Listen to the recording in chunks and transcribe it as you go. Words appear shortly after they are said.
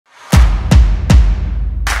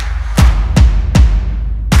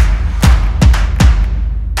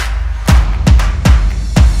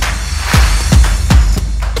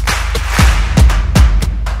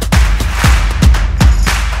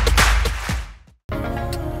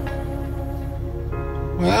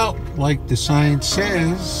Well, like the sign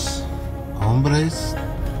says, hombres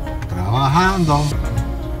trabajando,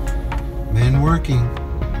 men working.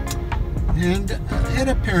 And it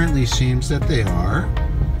apparently seems that they are.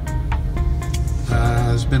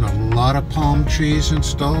 There's been a lot of palm trees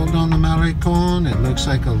installed on the Malecon. It looks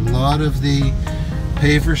like a lot of the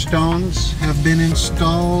Paverstones have been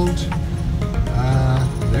installed.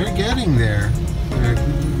 They're getting there. They're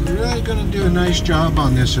really going to do a nice job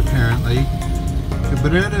on this apparently.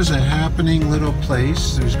 Cabrera is a happening little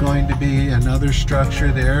place. There's going to be another structure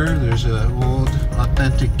there. There's an old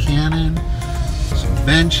authentic cannon, some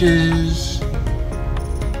benches.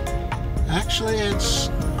 Actually, it's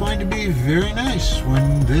going to be very nice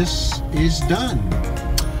when this is done.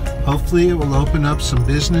 Hopefully it will open up some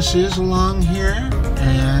businesses along here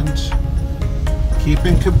and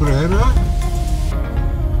keeping Cabrera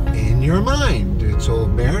in your mind. It's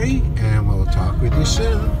old Barry, and we'll talk with you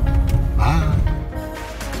soon. Bye.